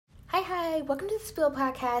Hi, welcome to the Spill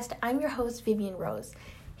Podcast. I'm your host, Vivian Rose.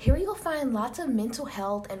 Here you'll find lots of mental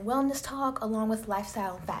health and wellness talk along with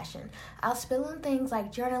lifestyle and fashion. I'll spill on things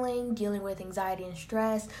like journaling, dealing with anxiety and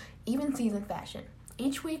stress, even season fashion.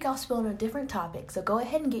 Each week I'll spill on a different topic, so go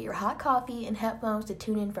ahead and get your hot coffee and headphones to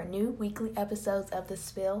tune in for new weekly episodes of The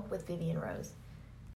Spill with Vivian Rose.